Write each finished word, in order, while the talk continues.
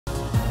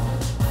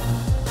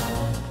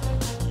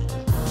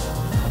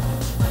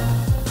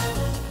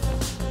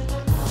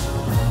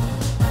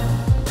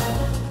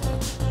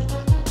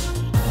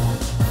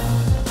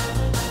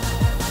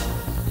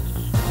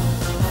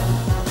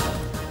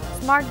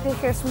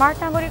দেশের স্মার্ট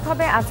নাগরিক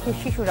হবে আজকের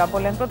শিশুরা,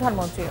 বললেন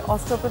প্রধানমন্ত্রী।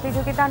 অস্ত্র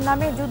প্রতিযোগিতার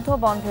নামে যুদ্ধ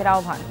বন্ধের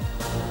আহ্বান।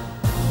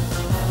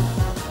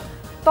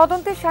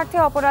 তদন্তের স্বার্থে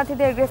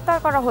অপরাধীদের গ্রেফতার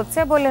করা হচ্ছে,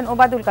 বললেন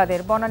ওবায়দুল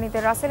কাদের। বনানীতে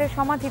রাসেলের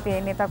সমাধিতে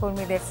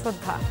নেতাকর্মীদের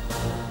শ্রদ্ধা।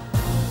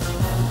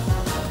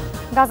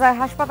 গাজায়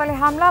হাসপাতালে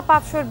হামলা,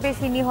 500-র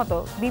বেশি নিহত।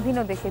 বিভিন্ন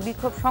দেশে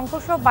বিক্ষোভ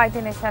সংঘর্ষ,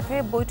 বাইডেনের সাথে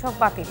বৈঠক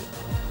বাতিল।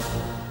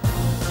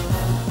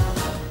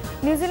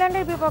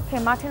 নিউজিল্যান্ডের বিপক্ষে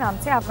মাঠে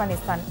নামছে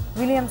আফগানিস্তান।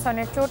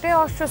 উইলিয়ামসনের চোটে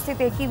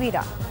অস্বস্তিতে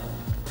কিবিরা।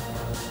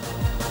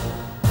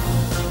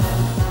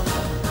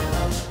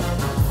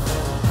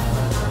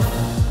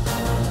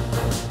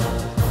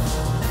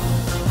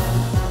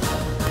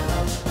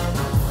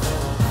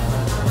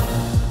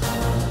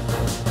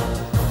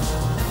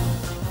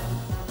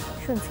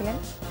 শুনছিলেন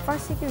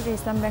ফার্স্ট সিকিউরিটি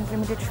ইসলাম ব্যাংক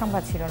লিমিটেড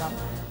সংবাদ শিরোনাম।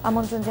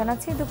 আমন্ত্রণ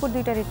জানাচ্ছি দুপুর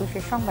 2টার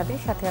 21 সংবাদে,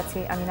 সাথে আছি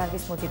আমি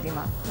নার্গিস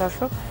মুজিদিমা।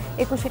 দর্শক,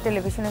 একুশে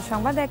টেলিভিশনের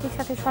সংবাদ একই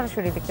সাথে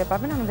সরাসরি দেখতে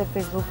পাবেন আমাদের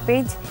ফেসবুক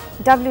পেজ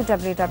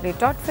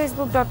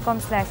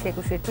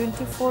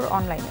www.facebook.com/ekushe24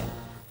 অনলাইনে।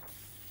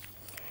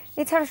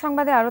 এছাড়া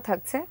সংবাদে আরও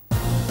থাকছে,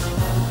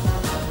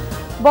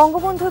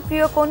 বঙ্গবন্ধুর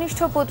প্রিয় কনিষ্ঠ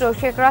পুত্র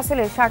শেখ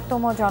রাসেলের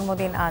 60তম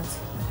জন্মদিন আজ।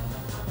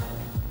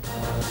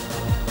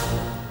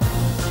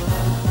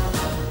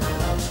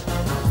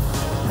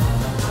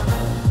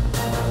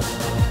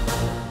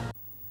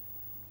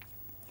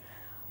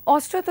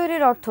 অস্ত্র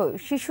তৈরির অর্থ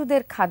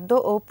শিশুদের খাদ্য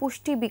ও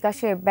পুষ্টি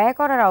বিকাশে ব্যয়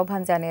করার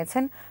আহ্বান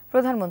জানিয়েছেন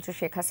প্রধানমন্ত্রী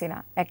শেখ হাসিনা।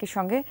 একই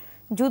সঙ্গে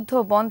যুদ্ধ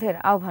বন্ধের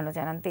আহ্বানও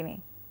জানান তিনি।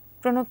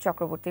 প্রণব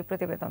চক্রবর্তীর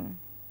প্রতিবেদন।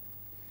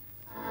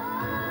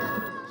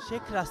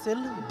 শেখ রাসেল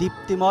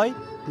দীপ্তিময়,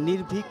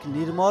 নির্ভীক,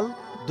 নির্মল,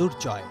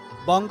 দুর্জয়।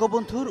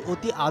 বঙ্গবন্ধুর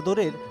অতি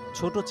আদরের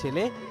ছোট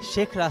ছেলে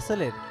শেখ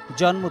রাসেলের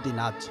জন্মদিন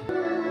আজ।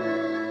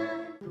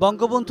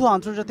 বঙ্গবন্ধু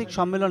আন্তর্জাতিক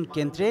সম্মেলন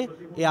কেন্দ্রে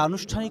এ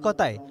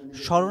আনুষ্ঠানিকতায়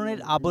স্মরণের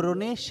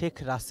আবরণে শেখ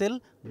রাসেল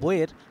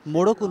বইয়ের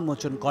মোড়ক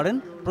উন্মোচন করেন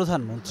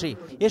প্রধানমন্ত্রী।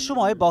 এ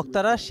সময়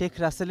বক্তারা শেখ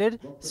রাসেলের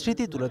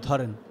স্মৃতি তুলে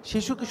ধরেন।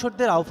 শিশু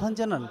কিশোরদের আহ্বান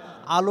জানান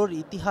আলোর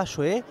ইতিহাস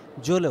হয়ে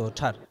জ্বলে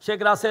ওঠার। শেখ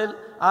রাসেল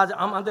আজ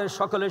আমাদের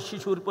সকলের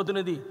শিশুর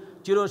প্রতিনিধি।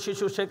 চির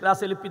শিশু শেখ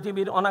রাসেল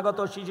পৃথিবীর অনাগত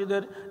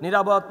শিশুদের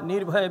নিরাপদ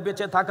নির্ভয়ে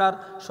বেঁচে থাকার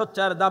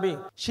সোচ্চার দাবি।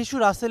 শিশু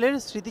রাসেলের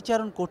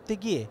স্মৃতিচারণ করতে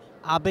গিয়ে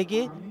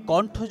আবেগে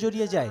কণ্ঠ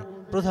জড়িয়ে যায়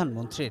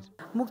প্রধানমন্ত্রীর।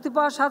 মুক্তি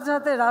পাওয়ার সাথে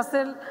সাথে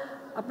রাসেল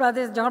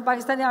আপনাদের যখন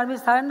পাকিস্তানি আর্মি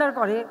সারেন্ডার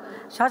করে,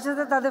 সাথে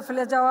সাথে তাদের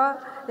ফেলে যাওয়া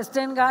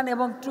স্টেন গান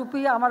এবং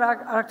টুপি, আমার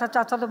আরেকটা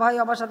চাচাতো ভাই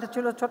আমার সাথে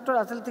ছিল, ছোট্ট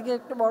রাসেল থেকে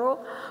একটু বড়,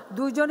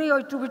 দুইজনই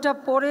ওই টুপিটা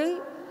পরেই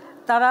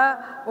তারা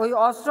ওই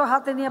অস্ত্র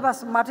হাতে নিয়ে বা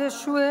মাঠে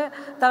শুয়ে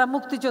তারা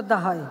মুক্তিযোদ্ধা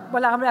হয়,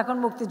 বলে আমরা এখন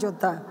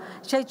মুক্তিযোদ্ধা।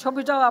 সেই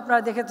ছবিটাও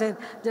আপনারা দেখেছেন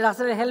যে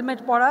রাসেলের হেলমেট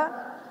পরা,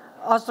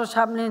 অস্ত্র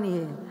সামনে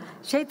নিয়ে।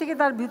 সেই থেকে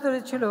তার ভিতরে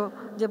ছিল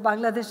যে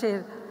বাংলাদেশের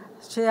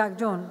সে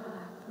একজন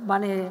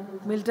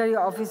মিলিটারি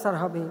অফিসার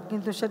হবে,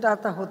 কিন্তু সেটা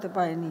তা হতে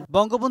পারেনি।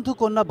 বঙ্গবন্ধু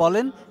কন্যা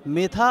বলেন,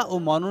 মেধা ও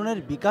মননের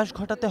বিকাশ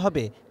ঘটাতে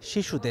হবে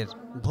শিশুদের।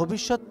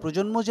 ভবিষ্যৎ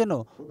প্রজন্ম যেন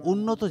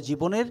উন্নত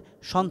জীবনের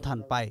সন্ধান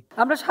পায়।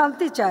 আমরা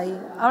শান্তি চাই,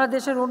 আমরা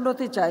দেশের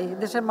উন্নতি চাই,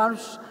 দেশের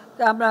মানুষ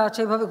আমরা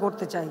সেইভাবে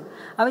করতে চাই।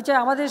 আমি চাই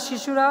আমাদের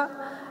শিশুরা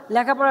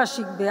লেখাপড়া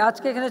শিখবে।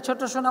 আজকে এখানে ছোট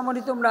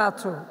সোনামণি তোমরা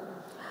আছো,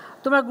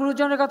 তোমরা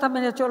গুরুজনের কথা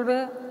মেনে চলবে,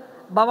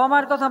 বাবা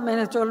মার কথা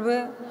মেনে চলবে,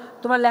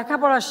 তোমরা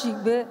লেখাপড়া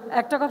শিখবে।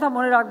 একটা কথা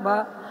মনে রাখবা,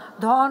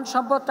 ধন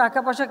সম্পদ টাকা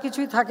পয়সা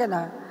কিছুই থাকে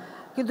না,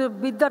 কিন্তু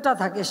বিদ্যাটা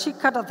থাকে,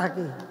 শিক্ষাটা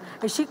থাকে।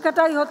 এই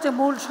শিক্ষাটাই হচ্ছে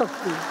মূল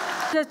শক্তি।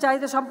 যে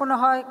চাহিদা সম্পন্ন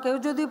হয়, কেউ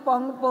যদি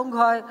পঙ্গু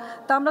হয়,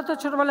 তা আমরা তো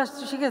ছোটোবেলায়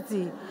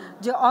শিখেছি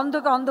যে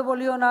অন্ধকে অন্ধ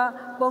বলিও না,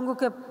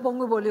 পঙ্গুকে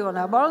পঙ্গু বলিও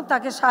না, বরং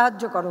তাকে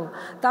সাহায্য করো।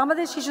 তা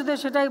আমাদের শিশুদের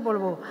সেটাই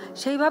বলবো,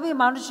 সেইভাবেই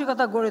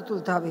মানসিকতা গড়ে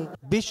তুলতে হবে।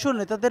 বিশ্ব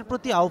নেতাদের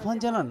প্রতি আহ্বান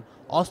জানান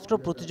অস্ত্র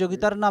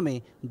প্রতিযোগিতার নামে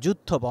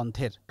যুদ্ধ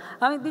বন্ধের।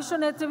 আমি বিশ্ব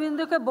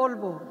নেতৃবৃন্দকে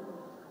বলবো,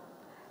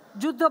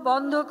 যুদ্ধ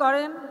বন্ধ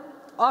করেন,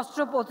 অস্ত্র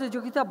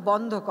প্রতিযোগিতা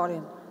বন্ধ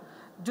করেন।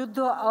 যুদ্ধ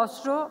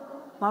অস্ত্র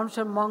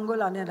মানুষের মঙ্গল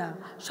আনে না।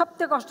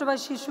 সবচেয়ে কষ্ট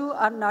পায় শিশু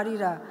আর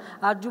নারীরা,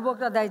 আর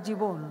যুবকরা দেয়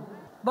জীবন।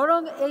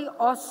 বরং এই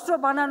অস্ত্র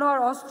বানানো আর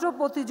অস্ত্র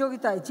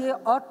প্রতিযোগিতায় যে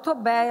অর্থ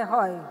ব্যয়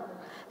হয়,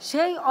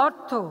 সেই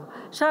অর্থ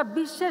সারা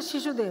বিশ্বের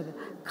শিশুদের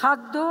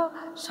খাদ্য,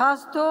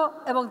 স্বাস্থ্য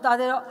এবং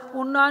তাদের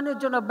উন্নয়নের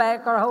জন্য ব্যয়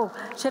করা হোক,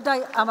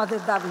 সেটাই আমাদের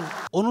দাবি।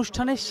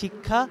 অনুষ্ঠানে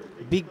শিক্ষা,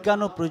 বিজ্ঞান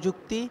ও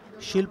প্রযুক্তি,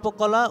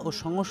 শিল্পকলা ও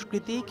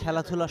সংস্কৃতি,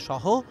 খেলাধুলা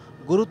সহ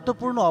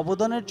গুরুত্বপূর্ণ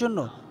অবদানের জন্য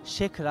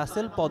শেখ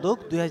রাসেল পদক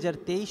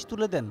 2023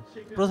 তুলে দেন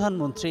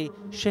প্রধানমন্ত্রী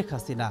শেখ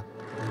হাসিনা।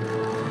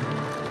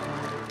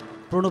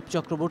 প্রণব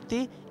চক্রবর্তী,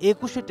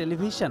 একুশে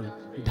টেলিভিশন,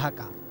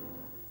 ঢাকা।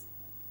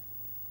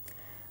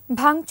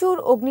 ভাঙচুর,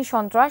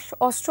 অগ্নিসন্ত্রাস,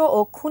 অস্ত্র ও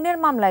খুনের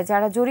মামলায়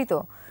যারা জড়িত,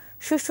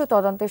 সুষ্ঠু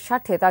তদন্তের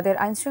স্বার্থে তাদের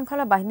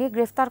আইনশৃঙ্খলা বাহিনী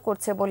গ্রেফতার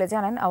করছে বলে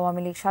জানান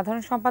আওয়ামী লীগ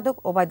সাধারণ সম্পাদক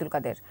ওবায়দুল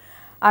কাদের।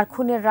 আর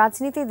খুনের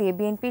রাজনীতি দিয়ে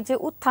বিএনপির যে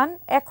উত্থান,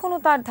 এখনও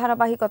তার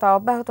ধারাবাহিকতা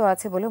অব্যাহত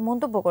আছে বলে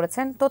মন্তব্য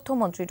করেছেন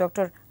তথ্যমন্ত্রী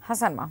ডক্টর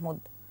হাসান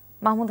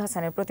মাহমুদ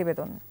হাসানের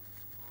প্রতিবেদন।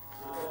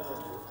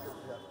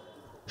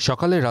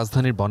 সকালে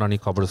রাজধানীর বনানী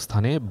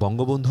কবরস্থানে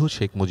বঙ্গবন্ধু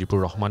শেখ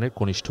মুজিবুর রহমানের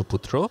কনিষ্ঠ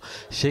পুত্র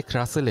শেখ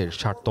রাসেলের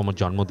 ৬০তম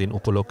জন্মদিন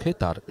উপলক্ষে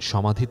তার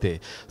সমাধিতে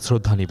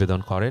শ্রদ্ধা নিবেদন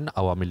করেন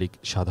আওয়ামী লীগ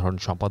সাধারণ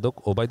সম্পাদক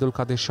ওবায়দুল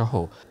কাদের সহ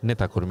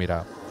নেতাকর্মীরা।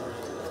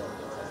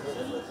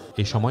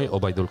 এ সময়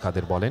ওবায়দুল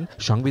কাদের বলেন,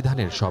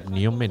 সংবিধানের সব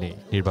নিয়ম মেনে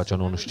নির্বাচন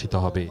অনুষ্ঠিত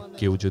হবে।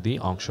 কেউ যদি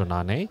অংশ না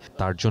নেয়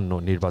তার জন্য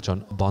নির্বাচন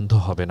বন্ধ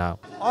হবে না।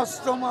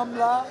 অস্ত্র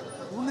মামলা,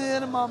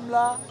 খুনের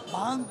মামলা,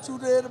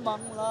 ভাঙচুরের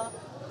মামলা,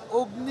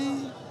 অগ্নি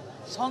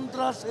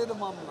সন্ত্রাসের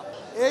মামলা,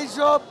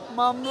 এইসব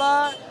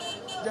মামলায়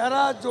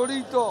যারা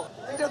জড়িত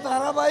এটা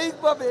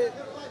ধারাবাহিকভাবে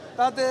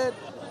তাদের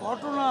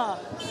ঘটনা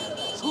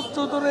সূত্র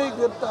ধরেই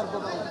গ্রেপ্তার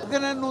করা।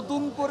 এখানে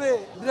নতুন করে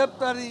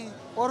গ্রেপ্তারি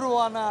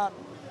পরোয়ানার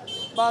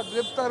বা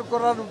গ্রেপ্তার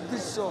করার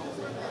উদ্দেশ্য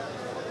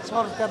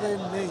সরকারের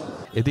নেই।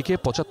 এদিকে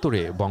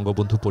 ৭৫-এ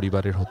বঙ্গবন্ধু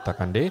পরিবারের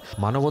হত্যাকাণ্ডে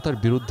মানবতার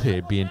বিরুদ্ধে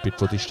বিএনপির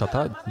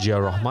প্রতিষ্ঠাতা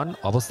জিয়াউর রহমান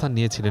অবস্থান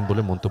নিয়েছিলেন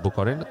বলে মন্তব্য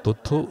করেন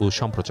তথ্য ও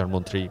সম্প্রচার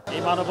মন্ত্রী।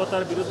 এই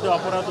মানবতার বিরুদ্ধে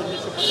অপরাধ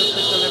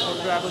 ১৯৭৫ সালে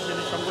 ১৫ আগস্ট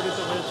যেটি সংঘটিত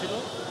হয়েছিল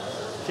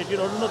সেটির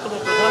অন্যতম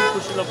প্রধান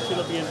কুশীলব ছিল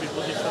বিএনপির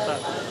প্রতিষ্ঠাতা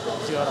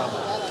জিয়াউর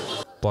রহমান।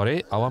 পরে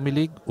আওয়ামী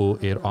লীগ ও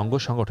এর অঙ্গ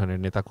সংগঠনের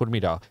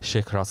নেতাকর্মীরা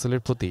শেখ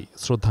রাসেলের প্রতি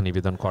শ্রদ্ধা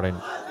নিবেদন করেন।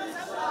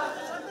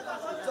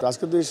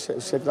 আজকে যদি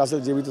শেখ রাসেল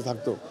জীবিত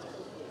থাকতো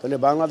তাহলে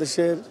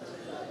বাংলাদেশের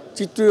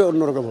চিত্রই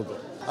অন্যরকম হতো।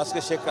 আজকে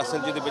শেখ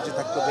রাসেল যদি বেঁচে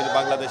থাকতো তিনি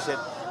বাংলাদেশের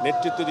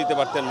নেতৃত্ব দিতে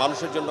পারতেন,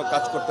 মানুষের জন্য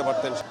কাজ করতে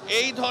পারতেন।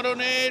 এই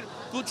ধরনের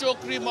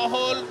কুচক্রী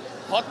মহল,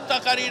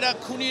 হত্যাকারীরা,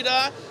 খুনিরা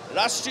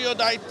রাষ্ট্রীয়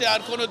দায়িত্বে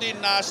আর কোনোদিন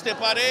না আসতে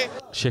পারে।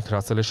 শেখ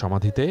রাসেলের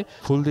সমাধিতে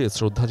ফুল দিয়ে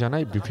শ্রদ্ধা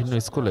জানায় বিভিন্ন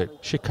স্কুলের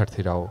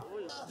শিক্ষার্থীরাও।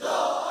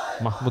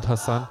 মাহমুদ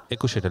হাসান,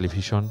 একুশে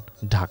television,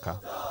 Dhaka.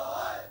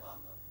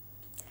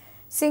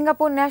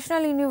 Singapore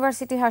national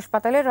university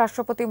হাসপাতালে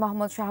রাষ্ট্রপতি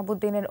মোহাম্মদ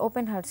শাহাবুদ্দিনের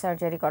ওপেন হার্ট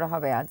সার্জারি করা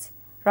হবে আজ।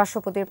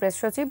 রাষ্ট্রপতির প্রেস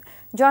সচিব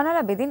জয়নাল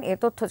আবেদিন এ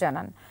তথ্য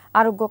জানান।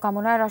 আরোগ্য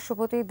কামনায়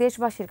রাষ্ট্রপতি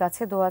দেশবাসীর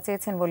কাছে দোয়া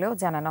চেয়েছেন বলেও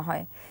জানানো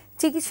হয়।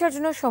 চিকিৎসার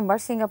জন্য সোমবার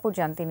সিঙ্গাপুর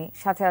যান তিনি।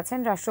 সাথে আছেন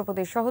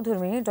রাষ্ট্রপতির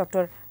সহধর্মিণী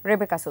ডক্টর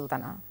রেবেকা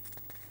সুলতানা।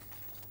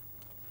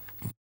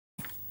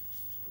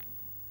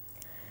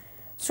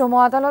 শ্রম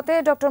আদালতে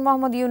ডক্টর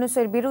মোহাম্মদ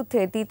ইউনূসের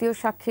বিরুদ্ধে দ্বিতীয়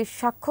সাক্ষীর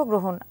সাক্ষ্য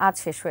গ্রহণ আজ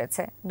শেষ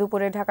হয়েছে।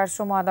 দুপুরে ঢাকার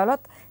শ্রম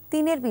আদালত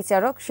 ৩-এর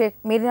বিচারক শেখ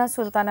মেরিনা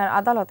সুলতানার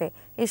আদালতে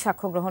এই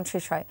সাক্ষ্য গ্রহণ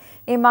শেষ হয়।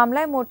 এই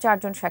মামলায় মোট ৪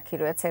 জন সাক্ষী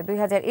রয়েছে।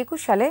 ২০২১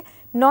 সালে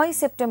 ৯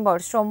 সেপ্টেম্বর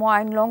শ্রম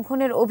আইন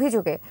লঙ্ঘনের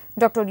অভিযোগে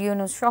ডক্টর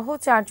ইউনূস সহ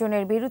 ৪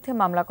 জনের বিরুদ্ধে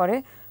মামলা করে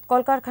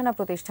কলকারখানা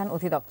প্রতিষ্ঠান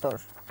অধিদপ্তর।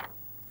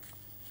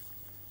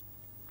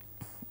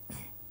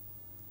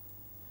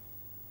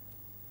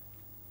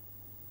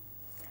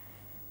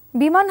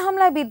 বিমান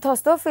হামলায়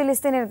বিধ্বস্ত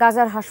ফিলিস্তিনের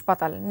গাজার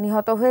হাসপাতাল।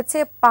 নিহত হয়েছে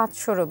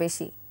 ৫০০-রও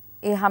বেশি।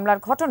 এই হামলার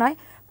ঘটনায়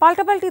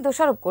পাল্টাপাল্টি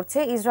দোষারোপ করছে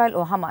ইসরায়েল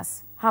ও হামাস।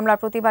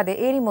 হামলার প্রতিবাদে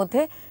এরই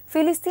মধ্যে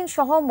ফিলিস্তিন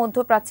সহ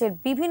মধ্যপ্রাচ্যের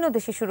বিভিন্ন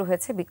দেশে শুরু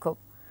হয়েছে বিক্ষোভ।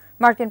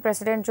 মার্কিন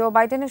প্রেসিডেন্ট জো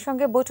বাইডেনের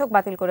সঙ্গে বৈঠক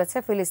বাতিল করেছে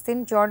ফিলিস্তিন,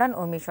 জর্ডান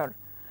ও মিশর।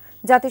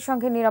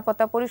 জাতিসংঘের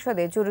নিরাপত্তা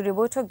পরিষদে জরুরি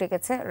বৈঠক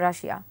ডেকেছে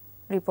রাশিয়া।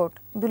 রিপোর্ট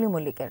দুলি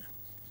মল্লিকের।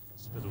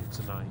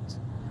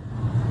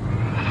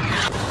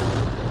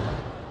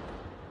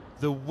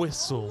 The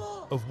whistle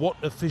of what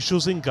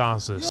officials in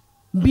Gaza.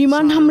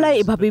 বিমান হামলায়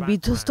এভাবে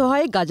বিধ্বস্ত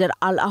হয় গাজার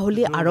আল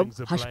আহলি আরব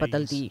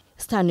হাসপাতালটি।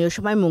 স্থানীয়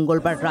সময়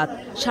মঙ্গলবার রাত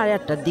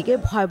 8:30টার দিকে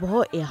ভয়াবহ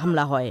এ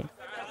হামলা হয়।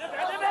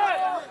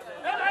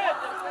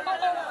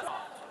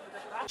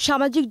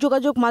 সামাজিক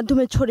যোগাযোগ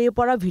মাধ্যমে ছড়িয়ে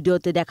পড়া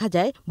ভিডিওতে দেখা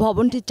যায়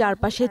ভবনটির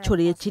চারপাশে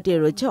ছড়িয়ে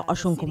ছিটিয়ে রয়েছে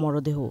অসংখ্য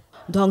মরদেহ।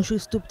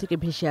 ধ্বংসস্তূপ থেকে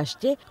ভেসে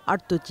আসছে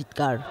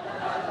আর্তচিৎকার।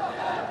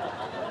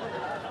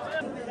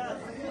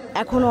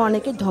 এখনও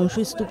অনেকে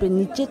ধ্বংসস্তূপের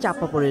নিচে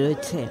চাপা পড়ে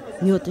রয়েছে।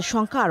 নিহতের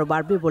সংখ্যা আরও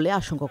বাড়বে বলে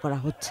আশঙ্কা করা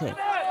হচ্ছে।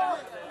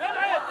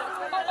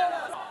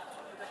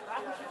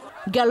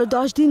 গেল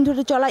 10 দিন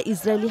ধরে চলা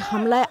ইসরায়েলি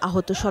হামলায়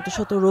আহত শত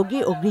শত রোগী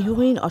ও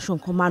গৃহহীন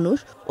অসংখ্য মানুষ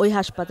ওই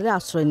হাসপাতালে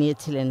আশ্রয়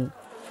নিয়েছিলেন।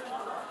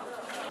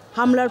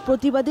 হামলার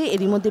প্রতিবাদে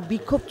এরই মধ্যে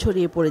বিক্ষোভ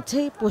ছড়িয়ে পড়েছে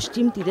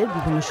পশ্চিম তীরের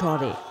বিভিন্ন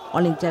শহরে।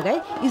 অনেক জায়গায়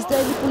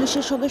ইসরায়েলি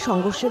পুলিশের সঙ্গে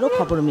সংঘর্ষেরও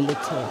খবর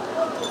মিলেছে।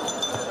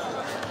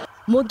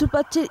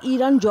 মধ্যপ্রাচ্যের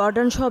ইরান,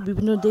 জর্ডান সহ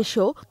বিভিন্ন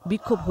দেশেও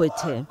বিক্ষোভ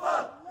হয়েছে।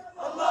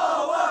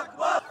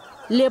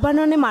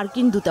 লেবাননে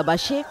মার্কিন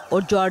দূতাবাসে ও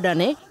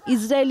জর্ডানে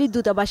ইসরায়েলি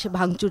দূতাবাসে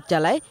ভাঙচুর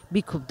চালায়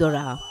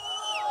বিক্ষুব্ধরা।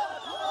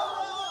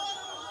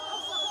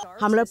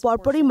 হামলার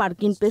পরপরই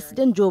মার্কিন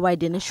প্রেসিডেন্ট জো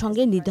বাইডেনের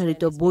সঙ্গে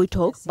নির্ধারিত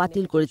বৈঠক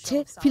বাতিল করেছে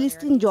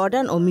ফিলিস্তিন,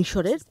 জর্ডান ও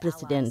মিশরের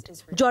প্রেসিডেন্ট।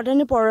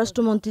 জর্ডানের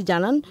পররাষ্ট্রমন্ত্রী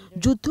জানান,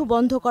 যুদ্ধ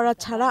বন্ধ করা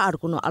ছাড়া আর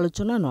কোনো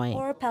আলোচনা নয়।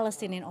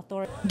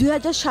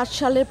 ২০০৭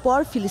 সালের পর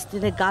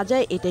ফিলিস্তিনের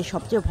গাজায় এটাই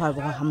সবচেয়ে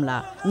ভয়াবহ হামলা।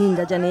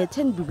 নিন্দা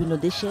জানিয়েছেন বিভিন্ন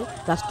দেশের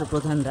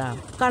রাষ্ট্রপ্রধানরা।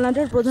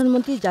 কানাডার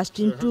প্রধানমন্ত্রী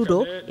জাস্টিন ট্রুডো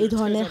এ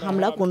ধরনের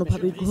হামলা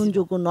কোনোভাবেই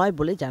গ্রহণযোগ্য নয়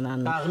বলে জানান।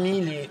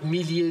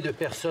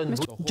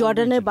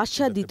 জর্ডানের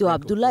বাদশাহ দ্বিতীয়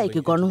আবদুল্লাহ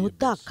একে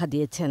গণহত্যা আখ্যা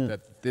দিয়েছেন।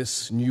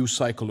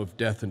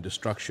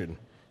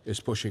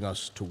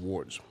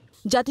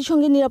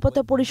 জাতিসংঘের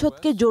নিরাপত্তা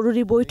পরিষদকে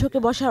জরুরি বৈঠকে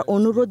বসার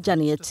অনুরোধ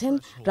জানিয়েছেন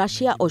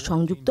রাশিয়া ও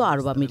সংযুক্ত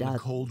আরব আমিরাত।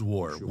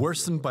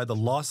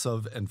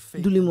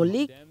 দুলি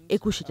মল্লিক,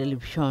 একুশে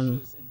টেলিভিশন।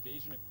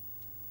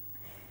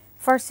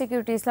 ফার্স্ট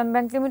সিকিউরিটি ইসলাম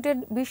ব্যাংক লিমিটেড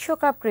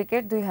বিশ্বকাপ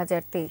ক্রিকেট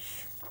 2023।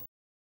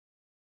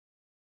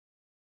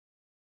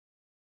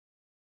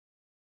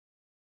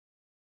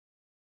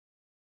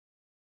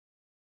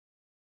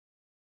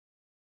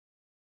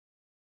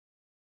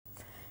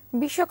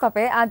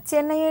 বিশ্বকাপে আজ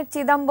চেন্নাইয়ের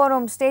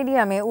চিদাম্বরম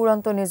স্টেডিয়ামে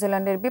উড়ন্ত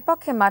নিউজিল্যান্ডের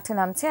বিপক্ষে মাঠে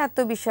নামছে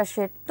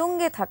আত্মবিশ্বাসের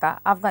তুঙ্গে থাকা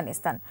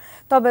আফগানিস্তান।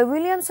 তবে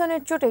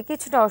উইলিয়ামসনের চোটে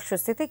কিছুটা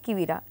অস্বস্তিতে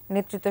কিউইরা।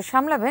 নেতৃত্ব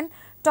সামলাবেন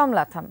টম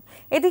লাথাম।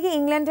 এদিকে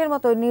ইংল্যান্ডের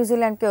মতো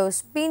নিউজিল্যান্ডকেও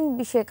স্পিন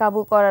বিষে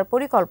কাবু করার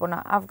পরিকল্পনা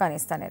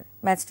আফগানিস্তানের।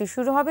 ম্যাচটি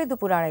শুরু হবে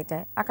দুপুর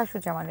 2:30টায়।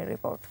 আকাশুজ্জামানের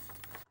রিপোর্ট।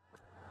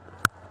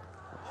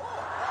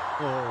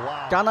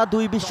 টানা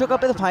 2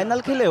 বিশ্বকাপের ফাইনাল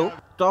খেলেও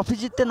ট্রফি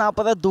জিততে না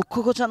পারার দুঃখ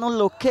ঘোচানোর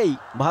লক্ষ্যেই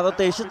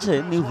ভারতে এসেছে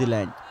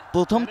নিউজিল্যান্ড।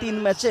 প্রথম 3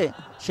 ম্যাচে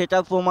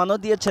সেটার প্রমাণও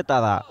দিয়েছে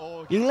তারা।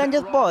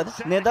 ইংল্যান্ডের পর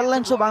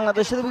নেদারল্যান্ডস ও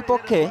বাংলাদেশের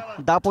বিপক্ষে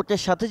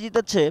দাপটের সাথে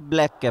জিতেছে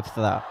ব্ল্যাক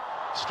ক্যাপসরা।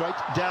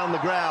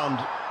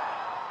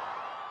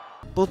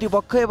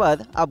 প্রতিপক্ষ এবার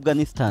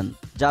আফগানিস্তান,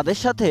 যাদের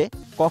সাথে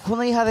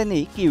কখনোই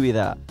হারেনি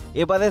কিউইরা।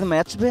 এবারের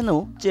ম্যাচ ভেন্যু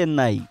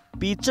চেন্নাই,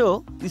 পিচও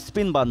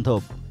স্পিন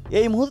বান্ধব।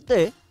 এই মুহূর্তে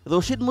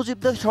রশিদ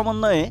মুজিবদের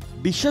সমন্বয়ে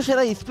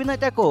বিশ্বসেরা স্পিন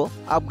অ্যাটাকও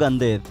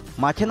আফগানদের।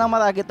 মাঠে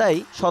নামার আগে তাই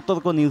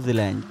সতর্ক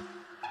নিউজিল্যান্ড।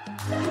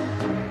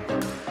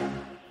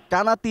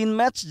 টানা 3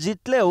 ম্যাচ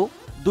জিতলেও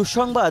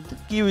দুঃসংবাদ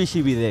কিউই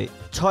শিবিরে।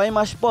 6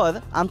 মাস পর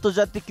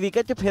আন্তর্জাতিক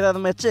ক্রিকেটে ফেরার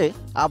ম্যাচে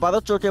আবারও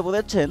চটে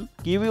পড়েছেন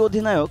কিউই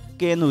অধিনায়ক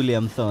কেন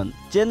উইলিয়ামসন।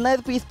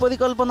 চেন্নাইয়ের পিচ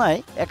পরিকল্পনায়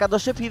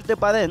একাদশে ফিরতে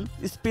পারেন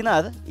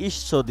স্পিনার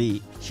ইশসদি,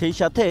 সেই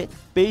সাথে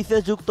পেইসে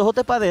যুক্ত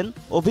হতে পারেন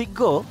অভিজ্ঞ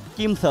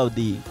কিম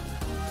সাউদি।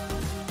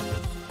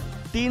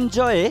 3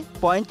 জয়ে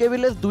পয়েন্ট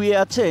টেবিলের 2-এ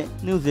আছে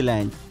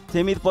নিউজিল্যান্ড।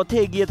 সেমির পথে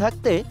এগিয়ে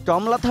থাকতে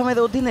টম লাথামের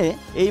অধীনে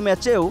এই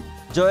ম্যাচেও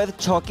জয়ের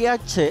ছকে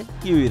আসছে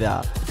কিউইরা।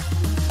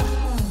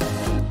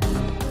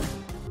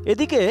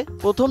 এদিকে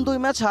প্রথম 2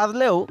 ম্যাচ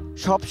হারলেও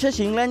সবশেষ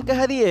ইংল্যান্ডকে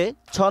হারিয়ে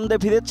ছন্দে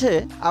ফিরেছে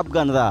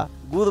আফগানরা।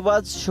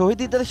 গুরবাজ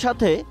শহীদদের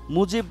সাথে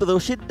মুজিব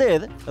রশিদদের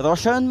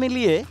রসায়ন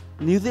মিলিয়ে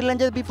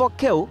নিউজিল্যান্ডের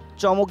বিপক্ষেও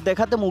চমক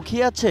দেখাতে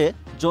মুখিয়ে আছে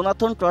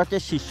জোনাথন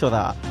ট্রটের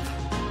শিষ্যরা।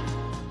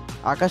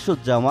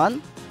 আকাশুজ্জামান,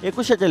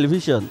 একুশে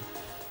টেলিভিশন।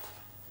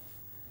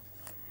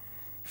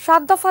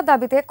 7 দফা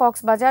দাবিতে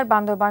কক্সবাজার,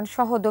 বান্দরবান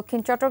সহ দক্ষিণ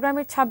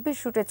চট্টগ্রামের 26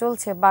 রুটে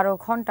চলছে 12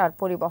 ঘন্টার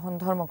পরিবহন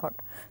ধর্মঘট।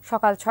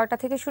 সকাল 6টা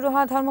থেকে শুরু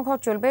হওয়া ধর্মঘট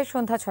চলবে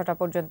সন্ধ্যা 6টা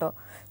পর্যন্ত।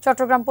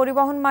 চট্টগ্রাম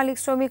পরিবহন মালিক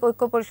শ্রমিক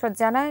ঐক্য পরিষদ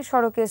জানায়,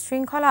 সড়কে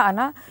শৃঙ্খলা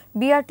আনা,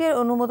 বিআরটির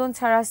অনুমোদন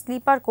ছাড়া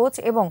স্লিপার কোচ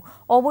এবং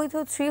অবৈধ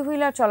 3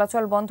 হুইলার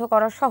চলাচল বন্ধ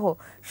করা সহ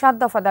 7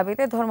 দফা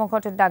দাবিতে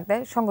ধর্মঘটের ডাক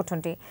দেয়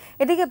সংগঠনটি।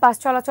 এদিকে বাস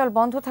চলাচল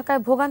বন্ধ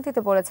থাকায়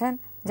ভোগান্তিতে পড়েছেন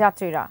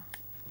যাত্রীরা।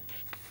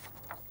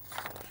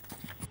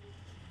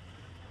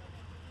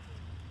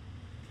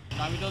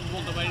 আমি তো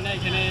বলতে পারি না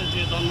এখানে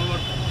যে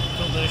ধর্মঘট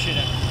চলতেছে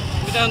সেটা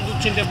আমি তখন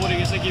দুশ্চিন্তায় পড়ে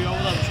গেছে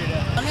কীভাবে যাবো সেটা।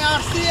 আমি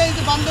আসছি এই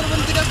যে বান্দরবন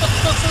থেকে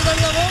কক্সবাজার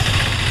যাবো,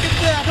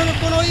 কিন্তু এখনো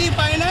কোনো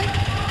পাই নাই।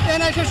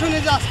 এনে এসে শুনে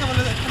যে আজকে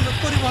বলে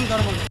পরিবহন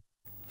ধর্মঘট।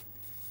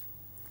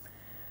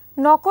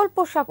 নকল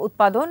পোশাক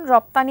উৎপাদন,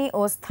 রপ্তানি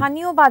ও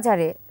স্থানীয়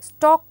বাজারে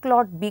স্টক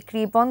লট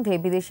বিক্রি বন্ধে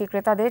বিদেশি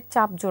ক্রেতাদের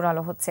চাপ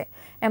জোরালো হচ্ছে।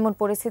 এমন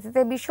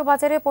পরিস্থিতিতে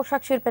বিশ্ববাজারে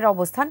পোশাক শিল্পের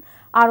অবস্থান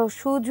আরও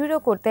সুদৃঢ়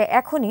করতে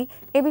এখনই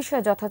এ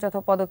বিষয়ে যথাযথ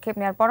পদক্ষেপ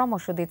নেওয়ার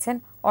পরামর্শ দিচ্ছেন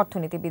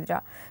অর্থনীতিবিদরা।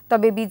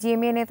 তবে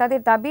বিজিএমইএ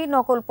নেতাদের দাবি,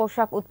 নকল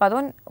পোশাক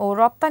উৎপাদন ও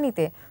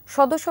রপ্তানিতে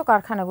সদস্য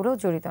কারখানাগুলো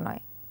জড়িত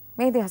নয়।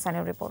 মেহেদি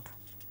হাসানের রিপোর্ট।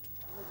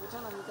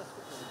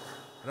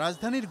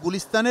 রাজধানীর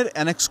গুলিস্তানের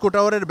অ্যানেক্সকো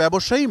টাওয়ারের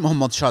ব্যবসায়ী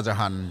মোহাম্মদ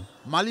শাহজাহান।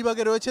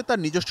 মালিবাগে রয়েছে তার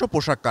নিজস্ব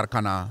পোশাক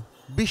কারখানা।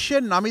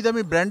 বিশ্বের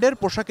নামিদামি ব্র্যান্ডের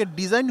পোশাকের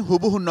ডিজাইন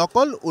হুবহু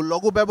নকল ও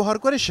লোগো ব্যবহার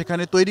করে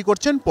সেখানে তৈরি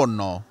করছেন পণ্য।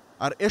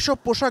 আর এসব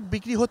পোশাক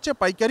বিক্রি হচ্ছে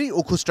পাইকারি ও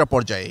খুচরা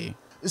পর্যায়ে।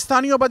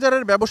 স্থানীয়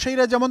বাজারের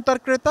ব্যবসায়ীরা যেমন তার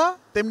ক্রেতা,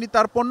 তেমনি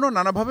তার পণ্য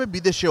নানাভাবে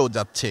বিদেশেও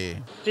যাচ্ছে।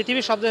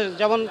 পৃথিবীর সব দেশ,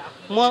 যেমন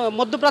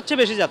মধ্যপ্রাচ্যে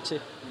বেশি যাচ্ছে,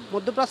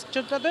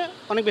 মধ্যপ্রাচ্যটাতে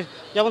অনেক বেশি,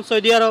 যেমন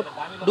সৌদি আরব,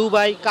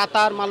 দুবাই,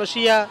 কাতার,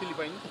 মালয়েশিয়া,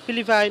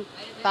 ফিলিপাইন,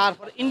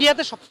 তারপর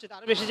ইন্ডিয়াতে সবচেয়ে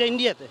আরো বেশি যায়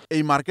ইন্ডিয়াতে।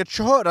 এই মার্কেট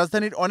সহ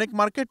রাজধানীর অনেক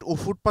মার্কেট ও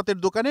ফুটপাতের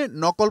দোকানে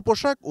নকল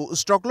পোশাক ও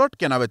স্টকলট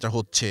কেনাবেচা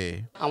হচ্ছে।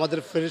 আমাদের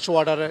ফ্রেশ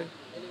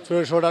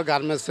অর্ডার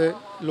গার্মেন্টসে,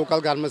 লোকাল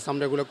গার্মেন্টস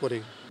আমরা এগুলো করি।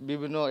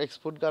 বিভিন্ন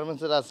এক্সপোর্ট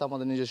গার্মেন্টসের আছে,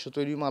 আমাদের নিজস্ব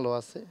তৈরি মালও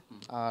আছে।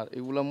 আর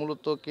এগুলো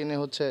মূলত কিনে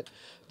হচ্ছে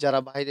যারা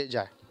বাইরে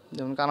যায়,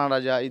 যেমন কানাডা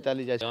যায়,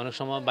 ইতালি যায়। অনেক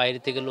সময় বাইরে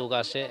থেকে লোক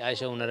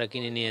এসে ওনারা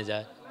কিনে নিয়ে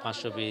যায়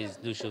 500 পিস,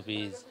 200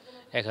 পিস,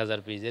 1000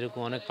 পিস,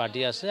 এরকম অনেক পার্টি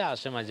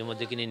আসে মাঝে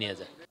মধ্যে কিনে নিয়ে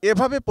যায়।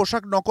 এভাবে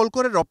পোশাক নকল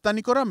করে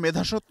রপ্তানি করা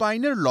মেধাস্বত্ব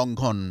আইনের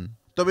লঙ্ঘন।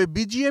 তবে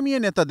বিজিএমইএ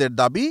নেতাদের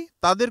দাবি,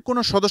 তাদের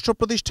কোনো সদস্য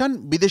প্রতিষ্ঠান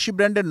বিদেশি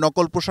ব্র্যান্ডের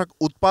নকল পোশাক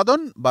উৎপাদন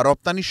বা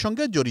রপ্তানির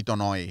সঙ্গে জড়িত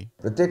নয়।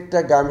 প্রত্যেকটা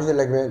গার্মেন্টসে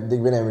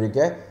দেখবেন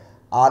আমেরিকায়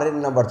RN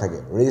নাম্বার থাকে,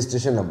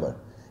 রেজিস্ট্রেশন নাম্বার,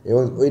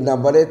 এবং ওই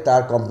নাম্বারে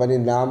তার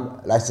কোম্পানির নাম,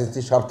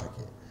 লাইসেন্সি সব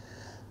থাকে।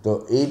 তো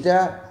এইটা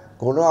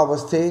কোনো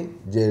অবস্থায়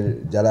যে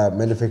যারা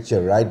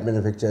রাইট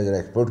ম্যানুফ্যাকচার যারা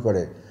এক্সপোর্ট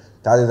করে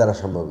তাদের দ্বারা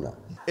সম্ভব না।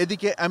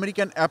 এদিকে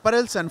American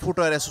apparels and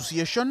footwear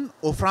association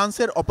ও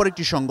ফ্রান্সের অপর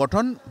একটি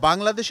সংগঠন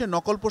বাংলাদেশে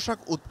নকল পোশাক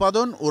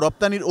উৎপাদন ও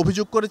রপ্তানির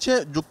অভিযোগ করেছে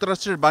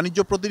যুক্তরাষ্ট্রের বাণিজ্য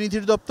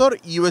প্রতিনিধির দপ্তর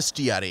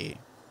USTRA।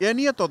 এ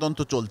নিয়ে তদন্ত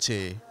চলছে।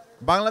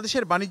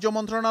 বাংলাদেশের বাণিজ্য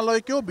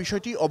মন্ত্রণালয়কেও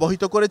বিষয়টি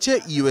অবহিত করেছে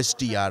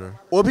ইউএসটিআর।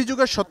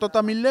 অভিযোগের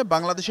সত্যতা মিললে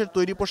বাংলাদেশের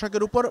তৈরি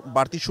পোশাকের উপর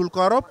বাড়তি শুল্ক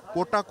আরোপ,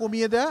 কোটা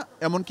কমিয়ে দেয়া,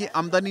 এমনকি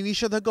আমদানি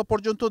নিষেধাজ্ঞা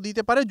পর্যন্ত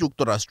দিতে পারে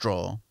যুক্তরাষ্ট্র।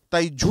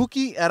 তাই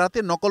ঝুঁকি এড়াতে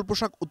নকল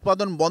পোশাক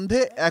উৎপাদন বন্ধে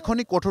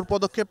এখনই কঠোর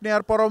পদক্ষেপ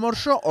নেওয়ার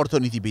পরামর্শ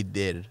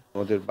অর্থনীতিবিদদের।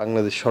 আমাদের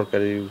বাংলাদেশ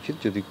সরকারের উচিত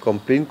যদি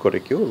কমপ্লেইন করে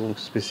কেউ এবং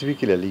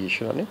স্পেসিফিক্যালি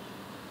অ্যালিগেশন আনে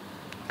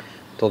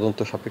তদন্ত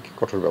সাপেক্ষে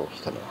কঠোর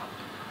ব্যবস্থা নেওয়া,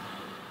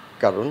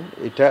 কারণ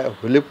এটা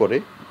হলে পরে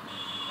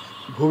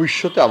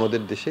ভবিষ্যতে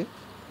আমাদের দেশে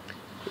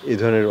এই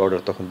ধরনের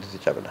অর্ডার তখন দিতে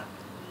যাবে না,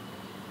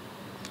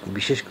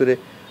 বিশেষ করে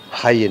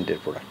হাই এন্ডের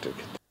প্রোডাক্টের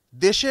ক্ষেত্রে।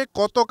 দেশে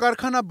কত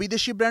কারখানা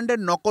বিদেশি ব্র্যান্ডের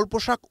নকল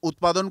পোশাক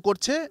উৎপাদন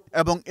করছে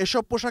এবং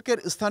এসব পোশাকের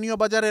স্থানীয়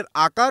বাজারের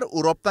আকার ও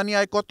রপ্তানি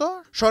আয় কত,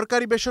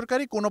 সরকারি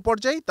বেসরকারি কোনো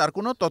পর্যায়ে তার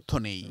কোনো তথ্য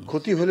নেই।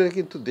 ক্ষতি হলে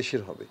কিন্তু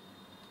দেশের হবে,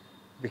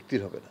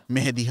 ব্যক্তির হবে না।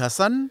 মেহেদি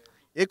হাসান,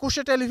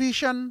 একুশে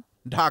টেলিভিশন,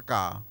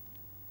 ঢাকা।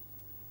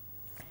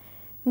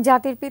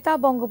 জাতির পিতা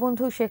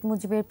বঙ্গবন্ধু শেখ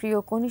মুজিবের প্রিয়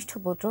কনিষ্ঠ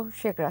পুত্র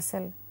শেখ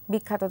রাসেল,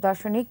 বিখ্যাত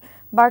দার্শনিক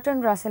বার্টন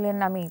রাসেলের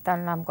নামেই তার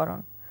নামকরণ।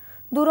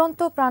 দুরন্ত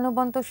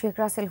প্রাণবন্ত শেখ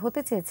রাসেল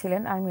হতে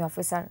চেয়েছিলেন আর্মি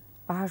অফিসার।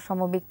 পাহাড় সম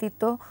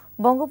ব্যক্তিত্ব,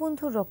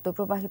 বঙ্গবন্ধুর রক্ত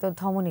প্রবাহিত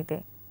ধমনীতে,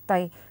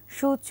 তাই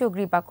সুউচ্চ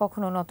গ্রীবা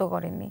কখনো নত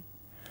করেননি।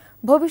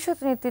 ভবিষ্যৎ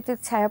নেতৃত্বের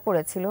ছায়া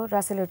পড়েছিল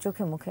রাসেলের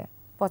চোখে মুখে।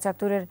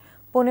 ৭৫-এর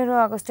 ১৫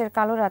 আগস্টের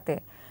কালো রাতে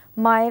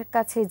মায়ের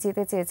কাছে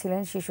যেতে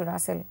চেয়েছিলেন শিশু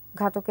রাসেল।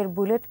 ঘাতকের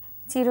বুলেট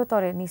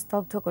চিরতরে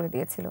নিস্তব্ধ করে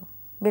দিয়েছিল।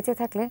 বেঁচে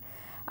থাকলে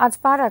আজ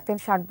পা রাখতেন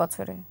 ৬০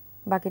 বছরে।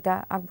 বাকিটা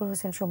আকবর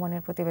হোসেন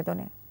সুমনের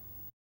প্রতিবেদনে।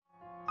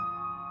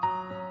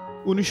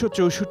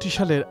 ১৯৬৪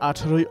 সালের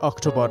 ১৮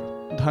 অক্টোবর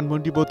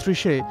ধানমন্ডি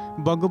 ৩২-এ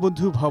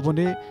বঙ্গবন্ধু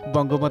ভবনে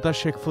বঙ্গমাতা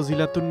শেখ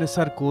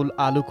ফজিলাতুন্নেসার কোল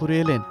আলো করে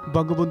এলেন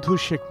বঙ্গবন্ধু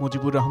শেখ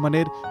মুজিবুর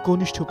রহমানের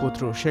কনিষ্ঠ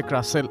পুত্র শেখ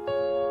রাসেল।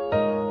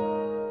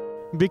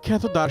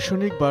 বিখ্যাত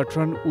দার্শনিক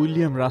বার্ট্রান্ড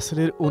উইলিয়াম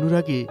রাসেলের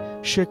অনুরাগী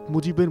শেখ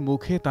মুজিবের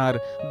মুখে তার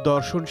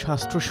দর্শন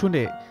শাস্ত্র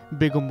শুনে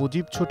বেগম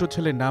মুজিব ছোট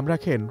ছেলের নাম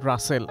রাখেন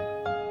রাসেল।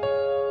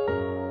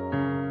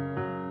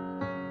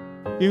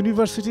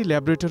 ইউনিভার্সিটি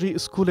ল্যাবরেটরি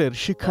স্কুলের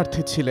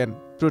শিক্ষার্থী ছিলেন।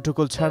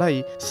 প্রোটোকল ছাড়াই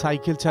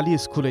সাইকেল চালিয়ে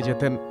স্কুলে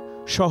যেতেন।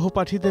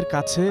 সহপাঠীদের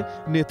কাছে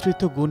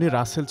নেতৃত্ব গুণে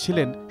রাসেল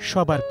ছিলেন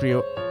সবার প্রিয়।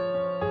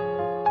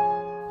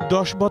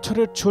 ১০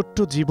 বছরের ছোট্ট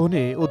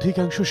জীবনে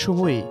অধিকাংশ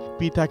সময়ই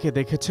পিতাকে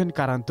দেখেছেন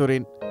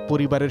কারান্তরীণ।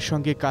 পরিবারের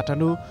সঙ্গে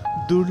কাটানো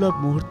দুর্লভ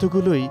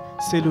মুহূর্তগুলোই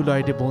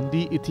সেলুলয়েডে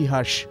বন্দী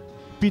ইতিহাস।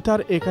 পিতার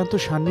একান্ত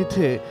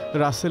সান্নিধ্যে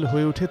রাসেল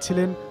হয়ে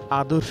উঠেছিলেন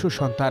আদর্শ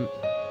সন্তান।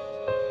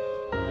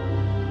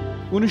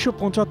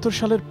 ১৯৭৫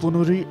 সালের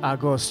 ১৫ই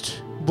আগস্ট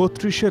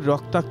 ৩২-এর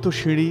রক্তাক্ত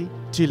সিঁড়ি,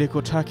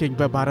 চিলেকোঠা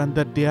কিংবা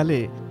বারান্দার দেয়ালে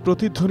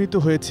প্রতিধ্বনিত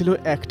হয়েছিল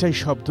একটাই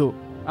শব্দ,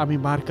 আমি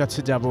মার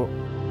কাছে যাব।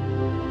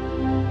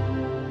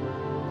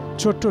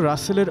 ছোট্ট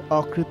রাসেলের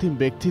অকৃত্রিম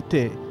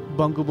ব্যক্তিত্বে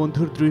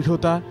বঙ্গবন্ধুর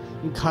দৃঢ়তা,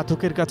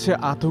 ঘাতকের কাছে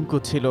আতঙ্ক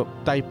ছিল,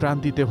 তাই প্রাণ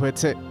দিতে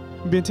হয়েছে।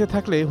 বেঁচে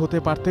থাকলে হতে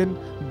পারতেন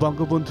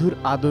বঙ্গবন্ধুর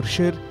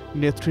আদর্শের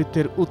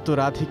নেতৃত্বের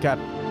উত্তরাধিকার।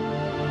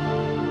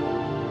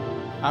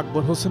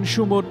 আকবর হোসেন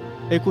সুমন,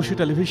 একুশে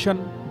টেলিভিশন,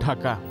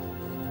 ঢাকা।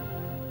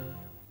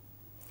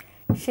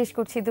 শেষ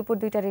করছি দুপুর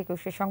 ২টার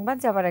 ২১ সংবাদ।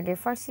 যাবার আগে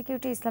ফার্স্ট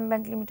সিকিউরিটি ইসলাম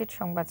ব্যাংক লিমিটেড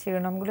সংবাদ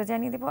শিরোনামগুলো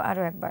জানিয়ে দেব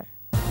আরও একবার।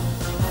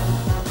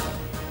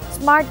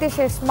 স্মার্ট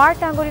দেশের স্মার্ট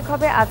নাগরিক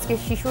হবে আজকের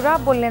শিশুরা,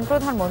 বললেন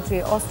প্রধানমন্ত্রী।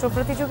 অস্ত্র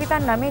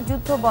প্রতিযোগিতার নামে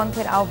যুদ্ধ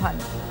বন্ধের আহ্বান।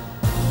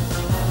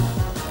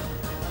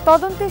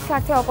 তদন্তের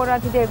স্বার্থে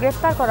অপরাধীদের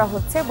গ্রেফতার করা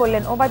হচ্ছে,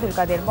 বললেন ওবায়দুল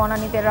কাদের।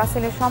 বনানীতে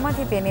রাসেলের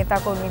সমাধিতে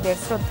নেতাকর্মীদের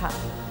শ্রদ্ধা।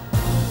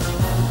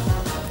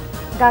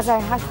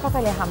 গাজায়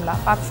হাসপাতালে হামলা,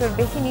 ৫০০-র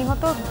বেশি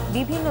নিহত,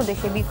 বিভিন্ন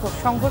দেশে বিক্ষোভ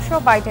সংঘর্ষ,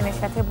 বাইডেনের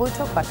সাথে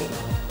বৈঠক বাতিল।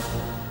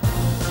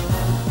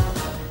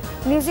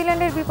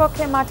 নিউজিল্যান্ডের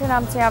বিপক্ষে মাঠে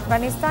নামছে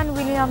আফগানিস্তান,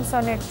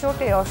 উইলিয়ামসনের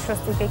চোটে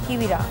অস্বস্তিতে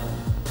কিউইরা।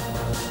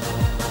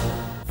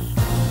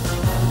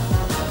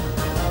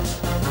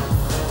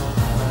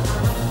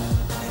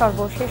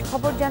 সর্বশেষ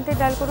খবর জানতে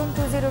ডায়াল করুন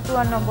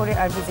 2021 নম্বরে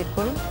আর ভিজিট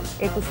করুন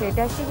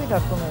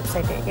ekushey-tv.com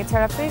ওয়েবসাইটে।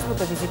 এছাড়া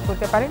ফেসবুকে ভিজিট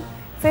করতে পারেন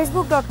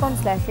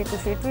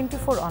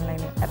facebook.com/ekushey24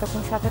 অনলাইনে।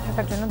 এতক্ষণ সাথে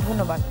থাকার জন্য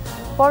ধন্যবাদ।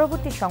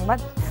 পরবর্তী সংবাদ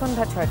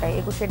সন্ধ্যা ৬টায়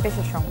একুশের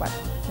দেশের সংবাদ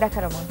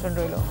দেখার আমন্ত্রণ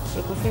রইল।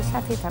 একুশের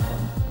সাথেই থাকুন।